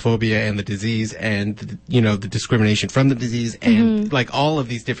at homophobia and the disease and the discrimination from the disease and like all of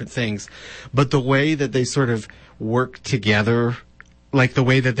these different things, but the way that they sort of work together, like the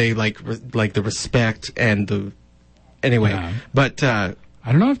way that they like the respect and the but I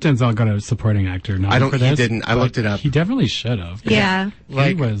don't know if Denzel got a supporting actor. I don't. For He this, didn't. I but looked it up. He definitely should have. Yeah.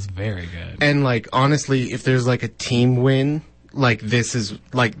 He was very good. And like honestly, if there's like a team win, like this is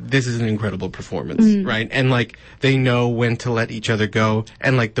an incredible performance, right? And like they know when to let each other go,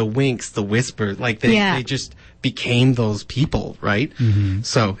 and like the winks, the whisper, like they just became those people, right?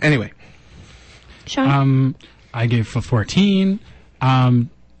 So anyway, Sean? I gave a 14.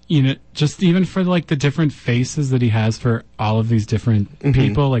 Just even for like the different faces that he has for all of these different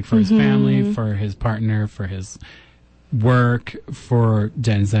people, like for his family, for his partner, for his work, for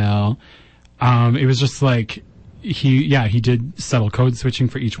Denzel. It was just like he did subtle code switching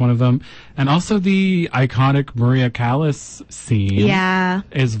for each one of them. And also the iconic Maria Callas scene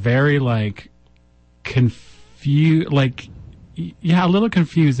is very like a little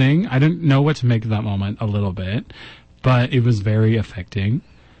confusing. I didn't know what to make of that moment a little bit, but it was very affecting.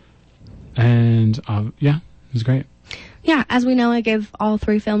 And it was great. Yeah, as we know, I gave all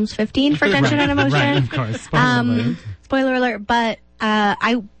 3 films 15 for tension and emotion. Right, of course. Spoiler alert. But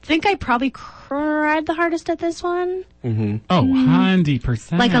I think I probably cried the hardest at this one. Mm-hmm. Oh,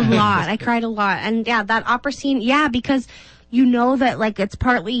 100%. Like a lot. I cried a lot. And yeah, that opera scene, because you know that like it's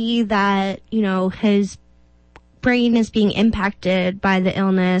partly that, his brain is being impacted by the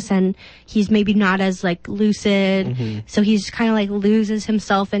illness and he's maybe not as like lucid. So he's kind of like loses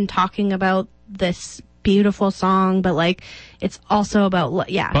himself in talking about this beautiful song, but like it's also about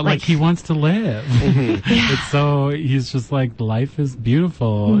but like he wants to live. It's so he's just like life is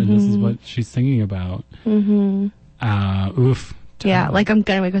beautiful and this is what she's singing about. Oof. Yeah, like I'm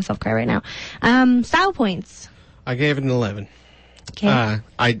gonna make myself cry right now. Style points. I gave it an 11. Okay.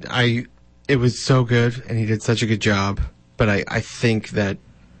 It was so good, and he did such a good job. But I think that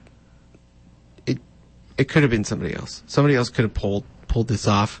it could have been somebody else. Somebody else could have pulled this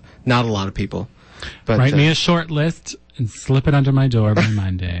off. Not a lot of people. But write me a short list and slip it under my door by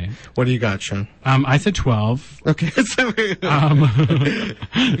Monday. What do you got, Sean? I said 12. Okay. It's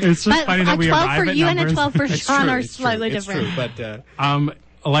just funny that we arrive at numbers. A 12 for you and a 12 for Sean are It's slightly true, different. but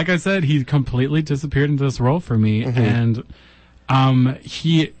like I said, he completely disappeared into this role for me, and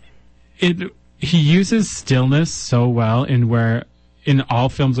he uses stillness so well in all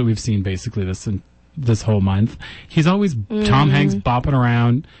films that we've seen basically this whole month. He's always Tom Hanks bopping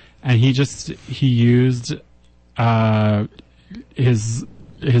around, and he used his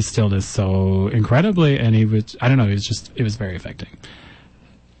stillness so incredibly, and it was very affecting.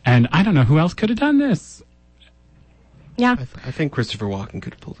 And I don't know who else could have done this. Yeah. I think Christopher Walken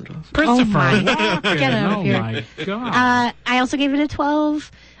could have pulled it off. Christopher Walken. Get out of here. Oh my God. I also gave it a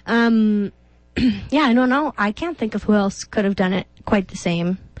 12. I don't know. I can't think of who else could have done it quite the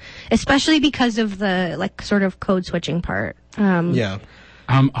same, especially because of the like sort of code switching part.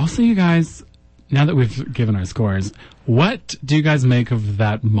 Also, you guys, now that we've given our scores, what do you guys make of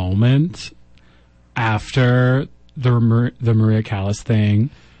that moment after the Maria Callas thing,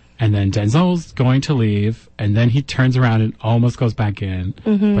 and then Denzel's going to leave, and then he turns around and almost goes back in,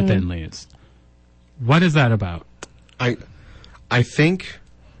 but then leaves? What is that about? I think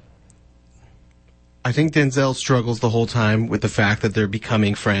Denzel struggles the whole time with the fact that they're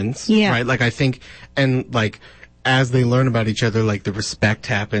becoming friends. Yeah. Right? Like, I think, and like, as they learn about each other, like, the respect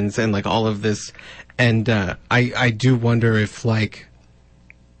happens and like all of this. And, I do wonder if like,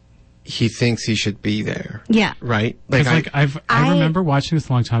 he thinks he should be there. Yeah. Right? I remember watching this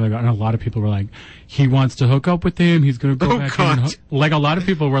a long time ago, and a lot of people were like, he wants to hook up with him, he's going to go back in. Like, a lot of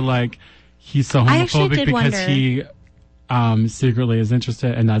people were like, he's so homophobic because he secretly is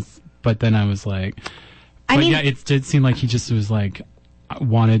interested, and but then I was like, it did seem like he just was like,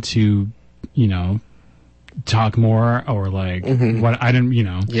 wanted to, talk more, or like, what, I didn't,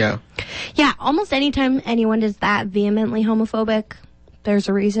 Yeah. Yeah, almost anytime anyone is that vehemently homophobic, there's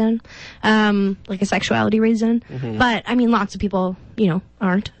a reason, like a sexuality reason. But, I mean, lots of people,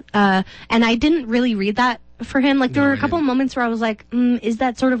 aren't. And I didn't really read that for him. Like, there were a couple of moments where I was like, is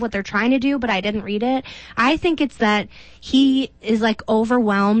that sort of what they're trying to do? But I didn't read it. I think it's that he is, like,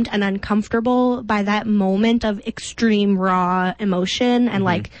 overwhelmed and uncomfortable by that moment of extreme raw emotion and,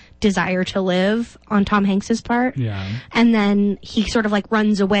 like, desire to live on Tom Hanks's part. Yeah. And then he sort of, like,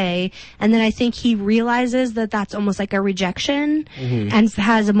 runs away. And then I think he realizes that that's almost like a rejection and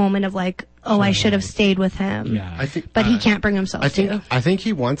has a moment of, like, I should have stayed with him. Yeah. But he can't bring himself to. I think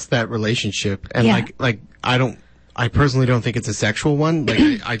he wants that relationship, and I personally don't think it's a sexual one.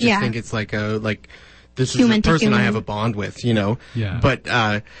 Like, I just think it's like this is a person I have a bond with, Yeah. But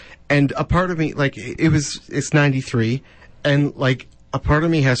and a part of me, like, it's 93, and like a part of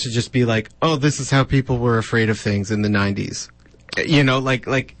me has to just be like, oh, this is how people were afraid of things in the 90s.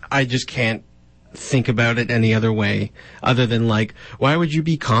 Like I just can't think about it any other way other than like, why would you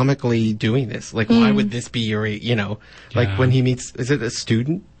be comically doing this? Like, why would this be your, like when he meets, is it a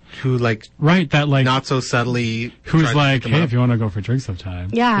student who like, right, that like, not so subtly, who's like, hey, if you want to go for drinks sometime.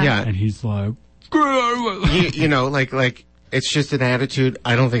 Yeah. And he's like, like it's just an attitude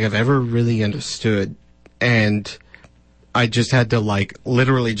I don't think I've ever really understood. And I just had to like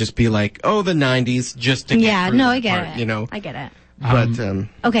literally just be like, oh, the 90s, just to get through I that get part, it. you know. I get it. But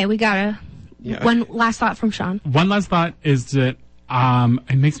Okay, we gotta. Yeah. One last thought from Sean. One last thought is that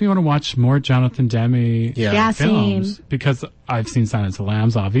it makes me want to watch more Jonathan Demme Yeah, films same. because I've seen Silence of the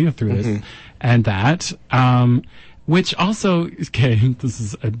Lambs, obviously, through this and that. Which also, okay, this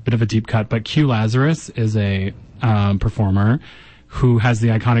is a bit of a deep cut, but Q Lazarus is a performer who has the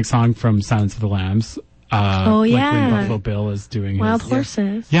iconic song from Silence of the Lambs. Oh, like yeah. when Buffalo Bill is doing Wild his...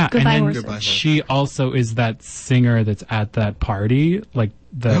 horses. Yeah, Goodbye and then horses. Goodbye Horses. she also is that singer that's at that party, like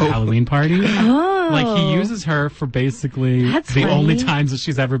the Halloween party. Oh. Like he uses her for basically That's the only funny. times that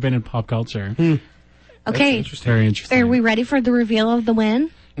she's ever been in pop culture. Okay, Very interesting. are we ready for the reveal of the win?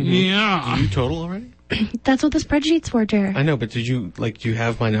 Yeah. you total already? That's what the spreadsheet's for, Jer. I know, but do you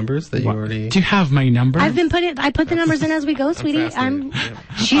have my numbers that you already? Do you have my number? I put the numbers in as we go, sweetie. fascinated.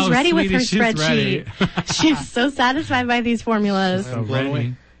 Yeah. She's Oh, ready with sweetie, her she's ready. spreadsheet. She's so satisfied by these formulas. So blown away.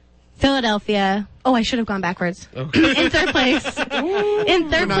 ready. Philadelphia. Oh, I should have gone backwards. In third place. In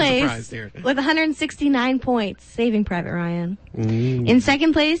third not place surprised here. with 169 points, Saving Private Ryan. Mm. In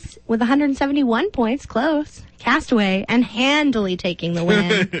second place with 171 points, close, Castaway, and handily taking the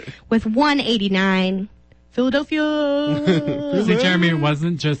win with 189, Philadelphia. See, Jeremy, it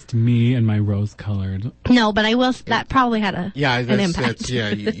wasn't just me and my rose-colored. No, but I will. That probably had an impact. That's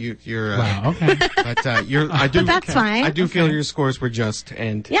you're. Wow. Okay. But you're. I do. But that's fine. I do feel your scores were just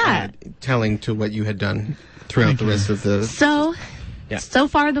and Yeah. telling to what you had done throughout the rest of the. So, Yeah. so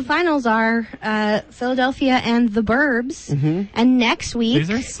far the finals are Philadelphia and the Burbs, and next week These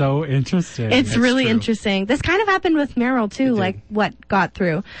are so interesting. it's really true. interesting. This kind of happened with Meryl too, like what got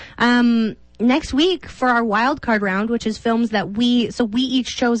through. Next week for our wild card round, which is films that we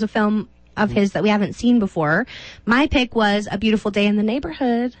each chose a film of his that we haven't seen before. My pick was A Beautiful Day in the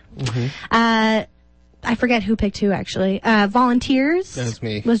Neighborhood. I forget who picked who actually. Volunteers. That was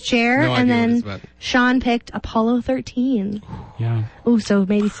me. Was Jer, No and idea what then it's about. Sean picked Apollo 13. Yeah. Ooh, so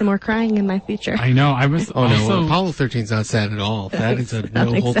maybe some more crying in my future. I know. I was Oh also... no, Apollo 13's not sad at all. That is a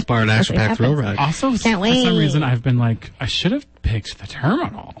Nothing no holds sad. barred action packed Nothing thrill happens. ride. Also, Can't for wait. some reason, I've been like, I should have picked The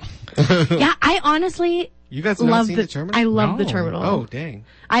Terminal. Yeah, I honestly You guys have not love seen the the Terminal? I love the No. Terminal. Oh dang.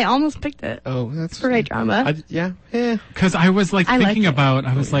 I almost picked it Oh, that's for a drama. Yeah. Yeah. Because I was like I like thinking it. about,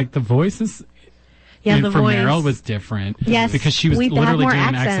 I was like, the voices Yeah, the for voice. Meryl was different. Yes, Because she was we have literally more doing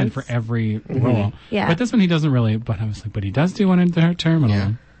an accent accents. Mm-hmm. for every role. Yeah. But this one he doesn't really, but I was like, but he does do one in The Terminal.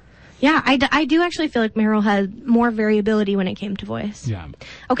 Yeah. Yeah, I do actually feel like Meryl had more variability when it came to voice. Yeah.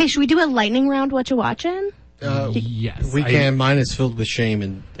 Okay, should we do a lightning round? What you watching? Yes. We can. Mine is filled with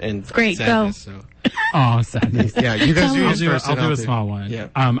shame and Great, sadness. So. Oh, sadness. Yeah, you guys do I'll yours do, first. I'll and do a small one. Yeah.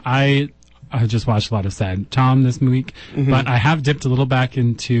 I just watched a lot of Sad Tom this week, Mm-hmm. but I have dipped a little back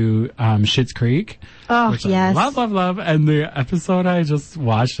into Schitt's Creek, Oh, which yes. I love. And the episode I just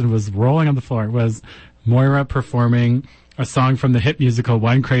watched and was rolling on the floor was Moira performing a song from the hit musical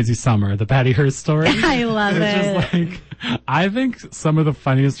One Crazy Summer, the Patty Hearst story. I love Which it. is like, I think some of the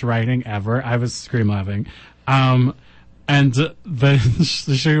funniest writing ever. I was scream laughing. And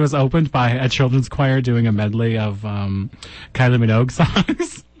the show was opened by a children's choir doing a medley of Kylie Minogue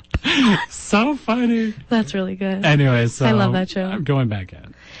songs. So funny. That's really good. Anyway, so I love that show. I'm going back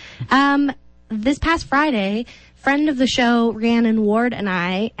in. This past Friday, friend of the show, Rhiannon Ward, and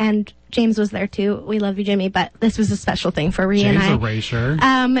I, and James was there too. We love you, Jimmy, but this was a special thing for Rhea James and I.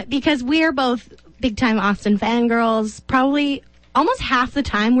 Erasure. Because we are both big time Austen fangirls. Probably almost half the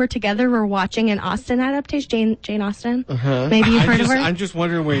time we're together, we're watching an Austen adaptation. Jane Austen. Maybe you've heard of her. I'm just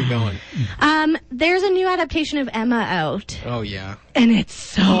wondering where you're going. There's a new adaptation of Emma out, Oh yeah. and it's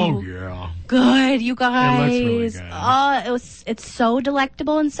so yeah. good, you guys. It looks really good. It's so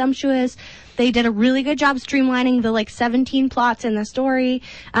delectable and sumptuous. They did a really good job streamlining the 17 plots in the story.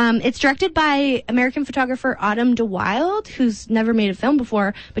 It's directed by American photographer Autumn de Wilde, who's never made a film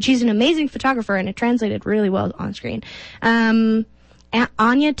before, but she's an amazing photographer, and it translated really well on screen.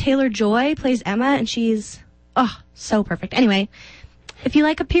 Anya Taylor-Joy plays Emma, and she's so perfect. Anyway, if you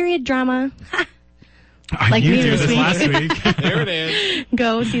like a period drama, like you me do this this week. last week. There it is.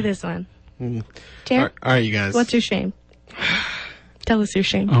 go see this one. All Jared, right, you guys. what's your shame? Tell us your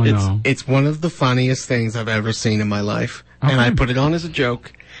shame. Oh It's no. it's one of the funniest things I've ever seen in my life, and I put it on as a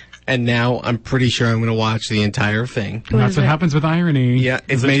joke. And now I'm pretty sure I'm going to watch the entire thing. What That's is what it? happens with irony. Yeah,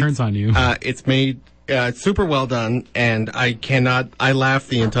 is it turns on you. It's made super well done, and I laugh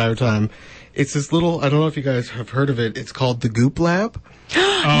the entire time. It's this little, I don't know if you guys have heard of it. It's called the Goop Lab.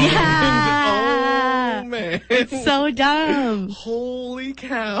 Yeah. Oh man. man. It's so dumb. Holy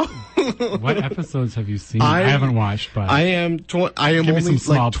cow. What episodes have you seen? I haven't watched, but I am Give me only some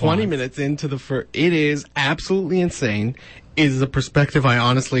small like 20 plots. minutes into the first. It is absolutely insane. It is a perspective I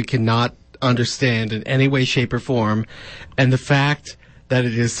honestly cannot understand in any way, shape, or form. And the fact that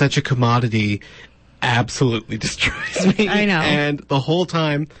it is such a commodity absolutely destroys me. I know. And the whole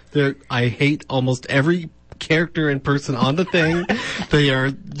time, I hate almost every character and person on the thing.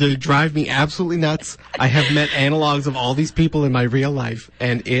 They drive me absolutely nuts. I have met analogs of all these people in my real life,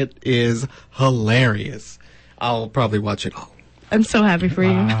 and it is hilarious. I'll probably watch it all. I'm so happy for you.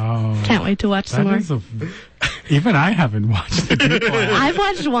 Wow. Can't wait to watch some more. Even I haven't watched the Good Place. I've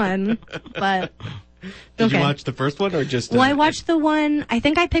watched one, but Did you okay. watch the first one or just? Well, I watched the one. I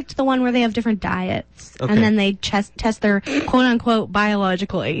think I picked the one where they have different diets, Okay. and then they test their quote unquote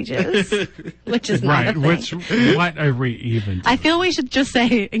biological ages, which is not a Right, thing. what are we even doing? I feel we should just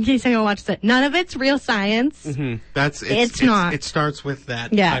say, in case anyone watches it, none of it's real science. It's not. It starts with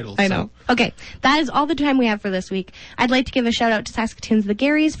that Yeah, title. I so. know. Okay, that is all the time we have for this week. I'd like to give a shout out to Saskatoon's The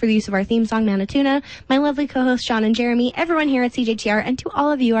Garys for the use of our theme song, Manituna, my lovely co-hosts Sean and Jeremy, everyone here at CJTR, and to all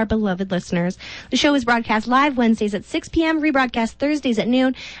of you, our beloved listeners. The show is broadcast live Wednesdays at 6 p.m., rebroadcast Thursdays at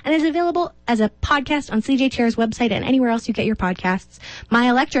noon, and is available as a podcast on CJTR's website and anywhere else you get your podcasts. My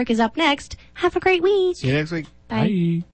Electric is up next. Have a great week. See you next week. Bye. Bye.